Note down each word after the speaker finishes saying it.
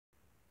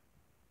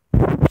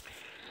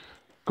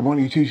Good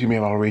morning, YouTube. It's your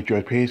man, Ray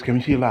George Page,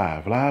 coming to you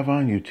live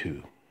on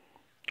YouTube.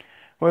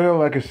 Well,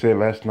 like I said,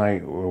 last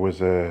night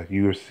was a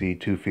UFC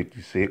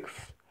 256.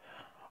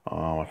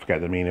 I forgot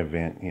the main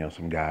event,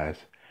 some guys.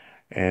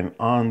 And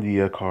on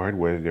the card,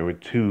 where there were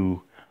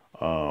two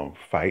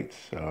fights.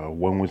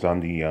 One was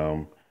on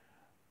the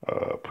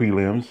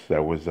prelims.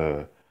 That was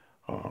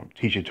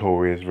Tisha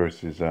Torres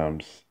versus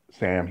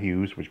Sam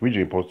Hughes, which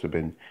originally supposed to have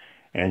been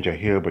Angela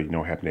Hill, but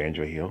what happened to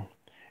Angela Hill.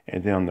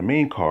 And then on the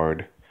main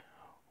card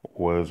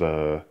was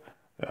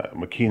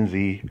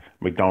Mackenzie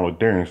McDonald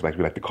Dern, like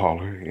we like to call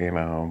her,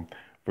 and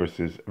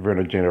versus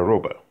Verna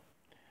Jandiroba.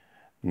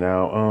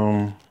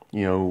 Now,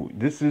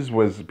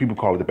 was people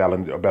call it a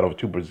battle of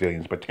two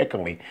Brazilians, but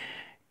technically,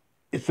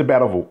 it's a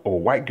battle of a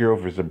white girl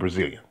versus a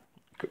Brazilian.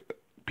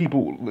 I'm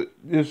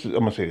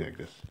gonna say it like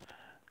this.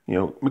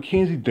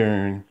 Mackenzie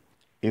Dern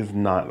is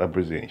not a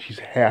Brazilian. She's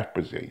half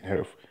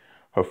Brazilian.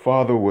 Her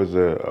father was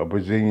a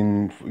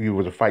Brazilian. He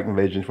was a fighting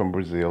legend from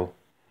Brazil.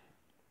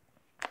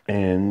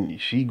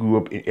 And she grew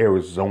up in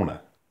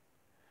Arizona.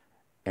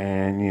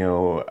 And,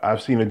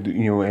 I've seen her,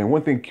 and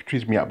one thing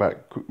trips me out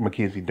about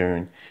Mackenzie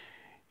Dern,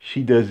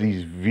 she does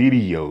these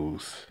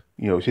videos.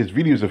 She has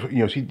videos of,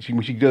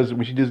 when she does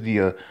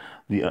the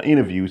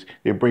interviews,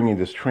 they're bringing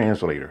this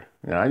translator.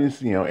 And I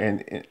just,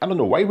 and I don't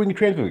know why you bring a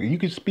translator. You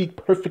can speak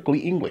perfectly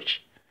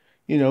English.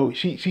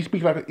 She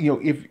speaks like,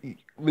 if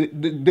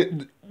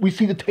we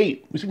see the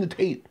tape,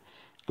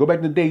 Go back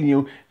in the day,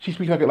 she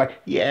speaks yeah,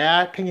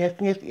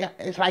 yeah,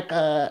 it's like,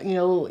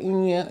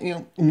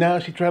 now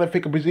she's trying to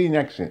fake a Brazilian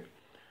accent,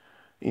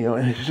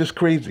 and it's just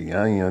crazy.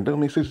 Don't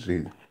make sense to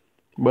you.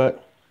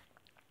 But,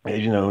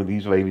 as you know,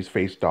 these ladies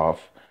faced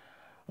off,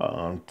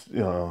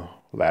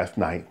 last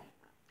night,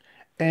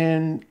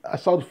 and I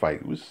saw the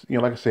fight. It was,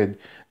 like I said,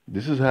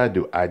 this is how I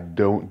do. I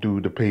don't do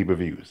the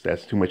pay-per-views.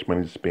 That's too much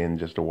money to spend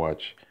just to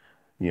watch,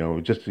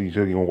 just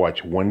to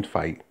watch one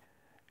fight,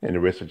 and the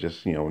rest are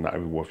just, not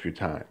really worth your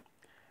time.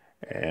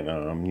 And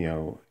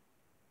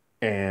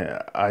and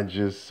I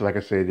just, like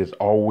I said, there's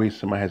always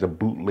somebody has a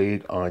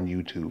bootleg on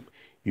YouTube.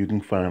 You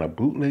can find a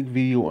bootleg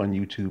video on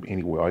YouTube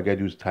anywhere. All you gotta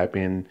do is type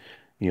in,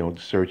 the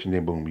search, and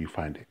then boom, you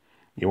find it.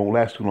 It won't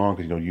last too long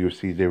because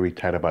UFC is very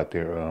tight about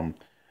their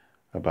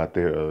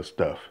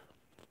stuff.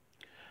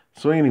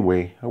 So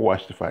anyway, I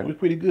watched the fight. It was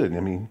pretty good. I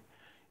mean,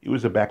 it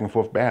was a back and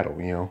forth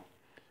battle,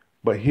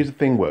 But here's the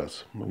thing: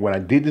 was when I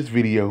did this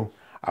video,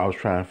 I was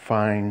trying to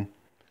find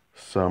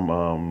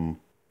some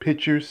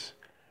pictures.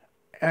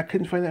 I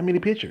couldn't find that many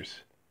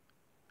pictures.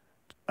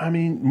 I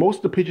mean, most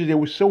of the pictures they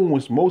were showing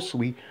was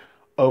mostly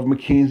of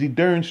Mackenzie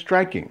Dern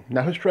striking.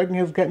 Now her striking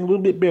has gotten a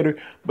little bit better,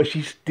 but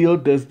she still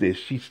does this.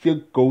 She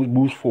still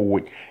moves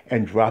forward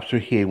and drops her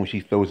head when she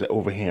throws the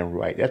overhand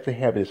right. That's a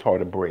habit that's hard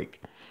to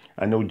break.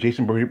 I know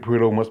Jason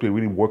Perillo must be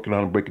really working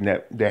on breaking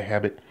that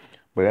habit,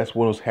 but that's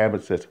one of those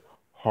habits that's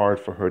hard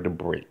for her to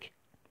break.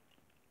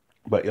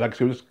 But like I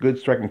said, it was good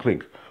striking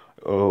clink.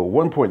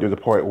 One point, there's a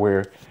part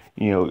where,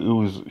 it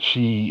was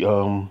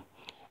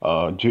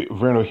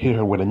Verna hit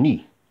her with a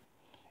knee.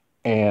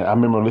 And I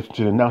remember listening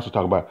to the announcer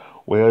talk about,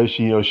 well,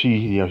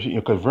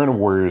 because Verna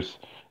wears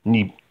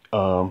knee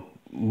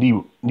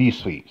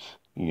sleeves.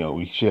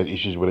 She has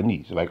issues with her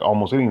knees, like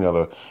almost any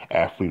other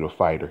athlete or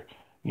fighter.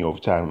 Over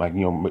time, like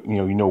two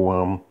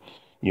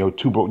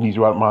broke knees.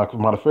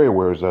 Modafferi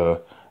wears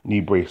knee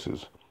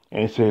braces,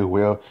 and they say,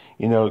 well,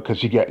 because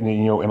she got,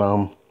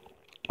 and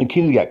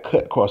Kenny got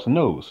cut across the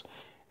nose,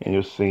 and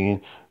they're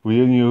saying,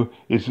 well,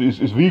 it's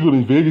legal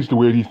in Vegas to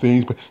wear these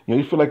things, but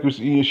you feel like it was,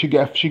 she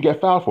got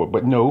fouled for it.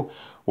 But no,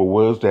 what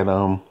was that?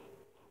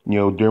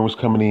 Dern was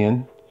coming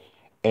in,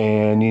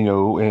 and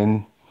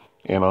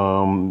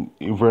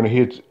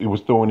Verna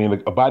was throwing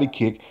in a body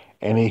kick,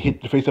 and it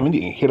hit the face of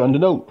Indy and hit on the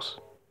nose.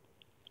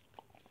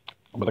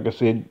 But like I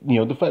said,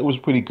 the fight was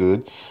pretty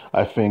good.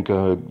 I think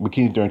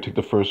Mackenzie Dern took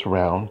the first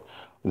round.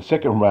 The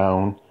second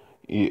round,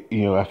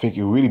 I think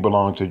it really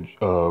belonged to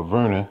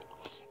Verna.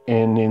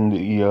 And in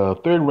the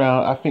third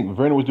round, I think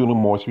Verna was doing a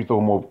little more. She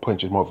threw more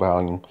punches, more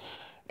volume.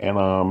 And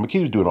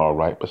McKee was doing all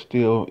right, but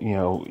still,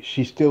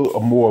 she's still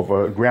more of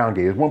a ground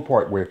game. There's one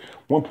point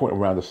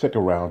around the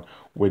second round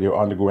where they're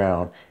on the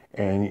ground,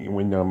 and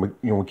when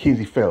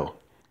McKenzie fell,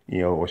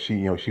 or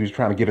she was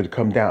trying to get her to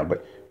come down,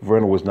 but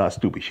Verna was not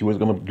stupid. She was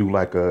gonna do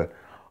like a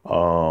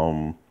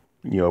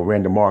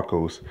Randa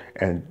Marcos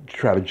and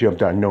try to jump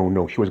down.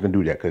 No, she wasn't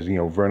gonna do that because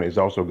Verna is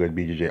also a good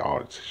BJJ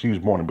artist. She was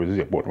born in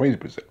Brazil, born and raised in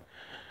Brazil.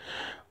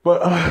 But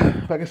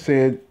like I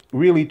said,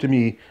 really to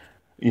me,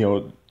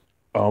 Verna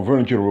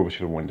Jandiroba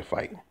should have won the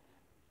fight.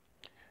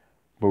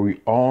 But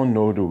we all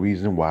know the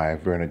reason why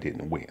Verna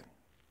didn't win.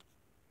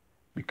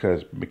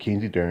 Because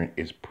Mackenzie Dern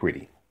is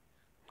pretty.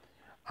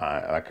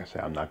 Like I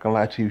said, I'm not going to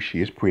lie to you, she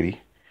is pretty.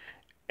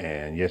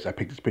 And yes, I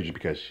picked this picture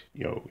because,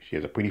 she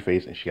has a pretty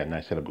face and she got a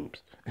nice set of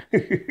boobs.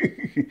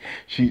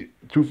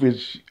 Truth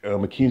is,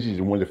 Mackenzie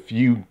is one of the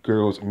few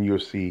girls in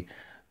UFC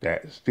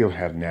that still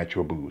have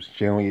natural boobs.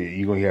 Generally,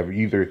 you're going to have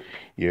either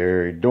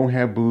you don't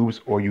have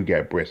boobs or you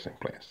got breast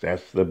implants.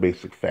 That's the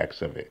basic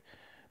facts of it.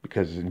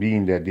 Because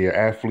being that they're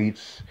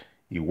athletes,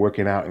 You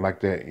working out like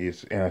that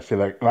is, and I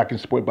said like in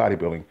sport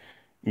bodybuilding,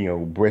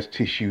 breast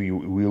tissue. You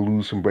will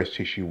lose some breast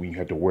tissue when you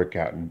have to work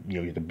out, and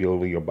you have to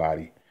build your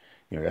body.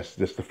 That's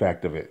just the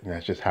fact of it, and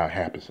that's just how it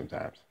happens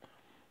sometimes.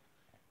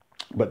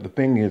 But the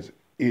thing is,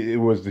 it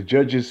was the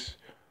judges.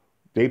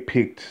 They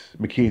picked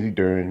Mackenzie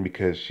Dern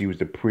because she was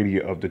the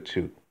prettier of the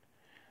two.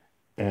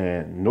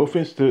 And no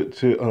offense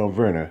to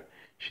Werner,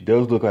 she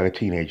does look like a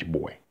teenage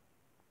boy.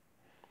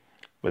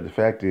 But the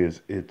fact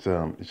is, it's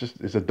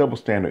a double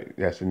standard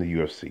that's in the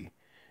UFC.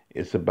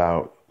 It's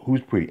about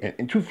who's pretty.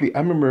 And truthfully, I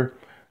remember,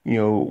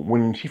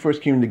 when she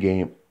first came in the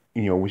game,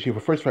 her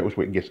first fight was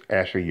against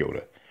Ashley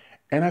Yoda,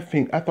 and I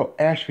thought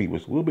Ashley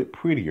was a little bit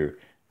prettier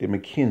than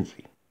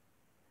Mackenzie.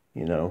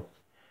 You know,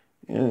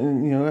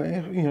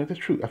 that's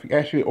true. I think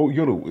Ashley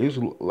Yoda is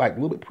like a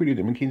little bit prettier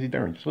than Mackenzie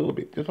Dern, just a little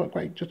bit, just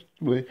like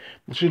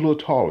she's a little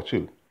taller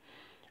too.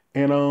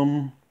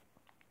 And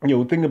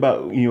the thing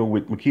about,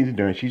 with Mackenzie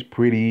Dern, she's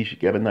pretty, she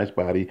got a nice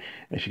body,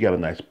 and she got a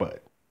nice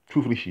butt.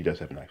 Truthfully, she does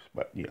have a nice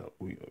butt.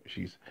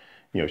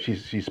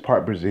 She's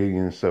part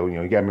Brazilian, so,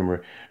 you gotta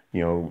remember,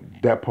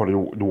 that part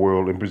of the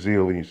world in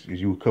Brazil, is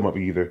you come up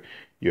either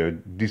you're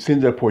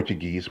descendant of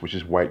Portuguese, which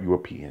is white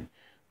European,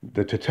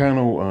 the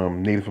Taitano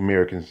Native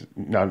Americans,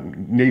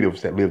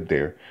 natives that lived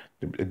there,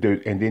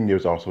 and then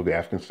there's also the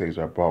African slaves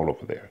that are brought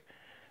over there.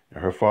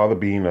 Her father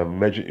being a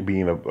legend,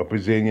 being a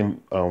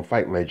Brazilian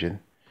fight legend,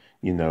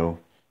 you know,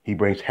 he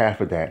brings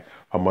half of that.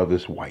 Her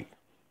mother's white.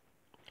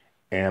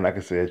 And like I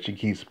said, she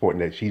keeps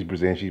supporting that she's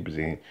Brazilian, she's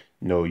Brazilian.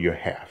 No, you're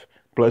half.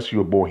 Plus, you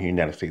were born here in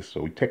the United States.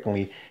 So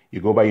technically, you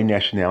go by your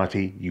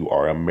nationality, you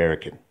are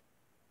American.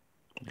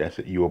 That's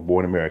it. You were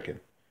born American.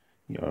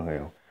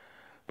 Hell.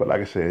 But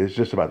like I said, it's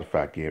just about the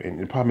fact, yeah. And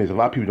the problem is, a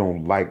lot of people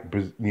don't like,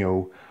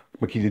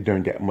 Mackenzie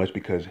Dern that much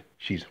because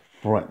she's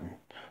fronting.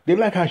 They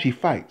like how she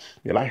fights.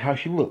 They like how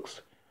she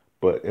looks.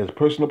 But as a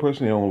personal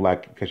person, they don't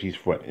like it because she's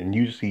front. And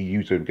you see,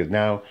 use her because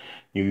now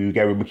you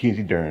got with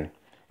Mackenzie Dern,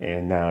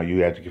 and now you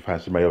have to find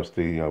somebody else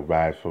to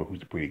ride for who's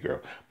the pretty girl.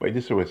 But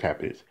this is what's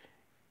happened is,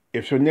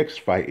 if her next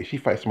fight, if she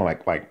fights someone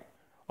like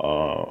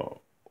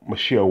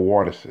Michelle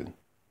Waterson,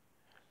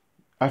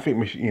 I think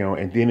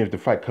and then if the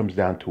fight comes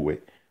down to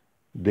it,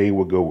 they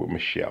will go with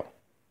Michelle.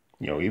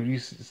 If you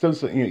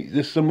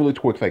it's similar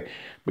to like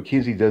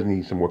Mackenzie does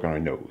need some work on her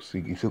nose.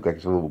 You can feel like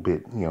it's a little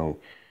bit,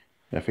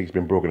 I think it's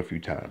been broken a few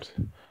times.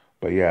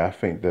 But yeah, I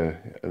think the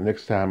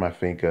next time, I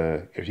think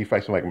if she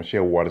fights someone like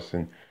Michelle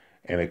Waterson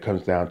and it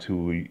comes down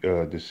to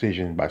a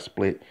decision by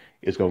split,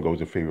 it's going to go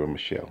in favor of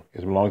Michelle.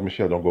 As long as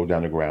Michelle don't go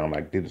down the ground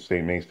like did the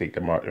same mainstay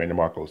that Randy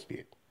Marcos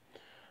did.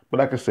 But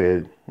like I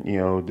said,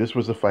 this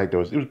was a fight it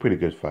was a pretty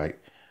good fight.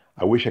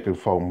 I wish I could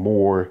find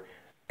more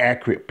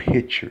accurate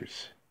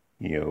pictures,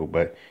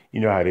 but you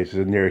know how it is. It's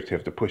a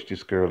narrative to push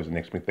this girl as the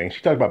next big thing.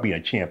 She talked about being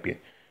a champion.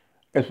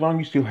 As long as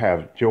you still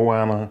have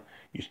Joanna,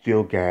 you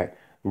still got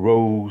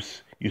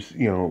Rose,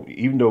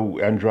 even though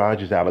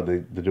Andrade is out of the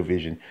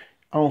division,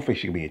 I don't think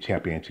she can be a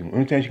champion too. The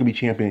only time she can be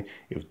champion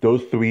if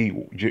those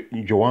three,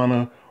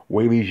 Joanna,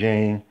 Weili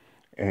Zhang,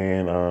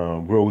 and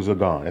Rose are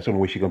gone. That's the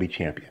only way she's going to be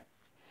champion.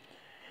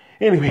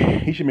 Anyway,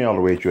 he should be all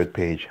the way at your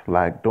page.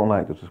 Don't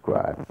like to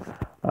subscribe.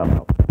 I'm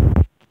out.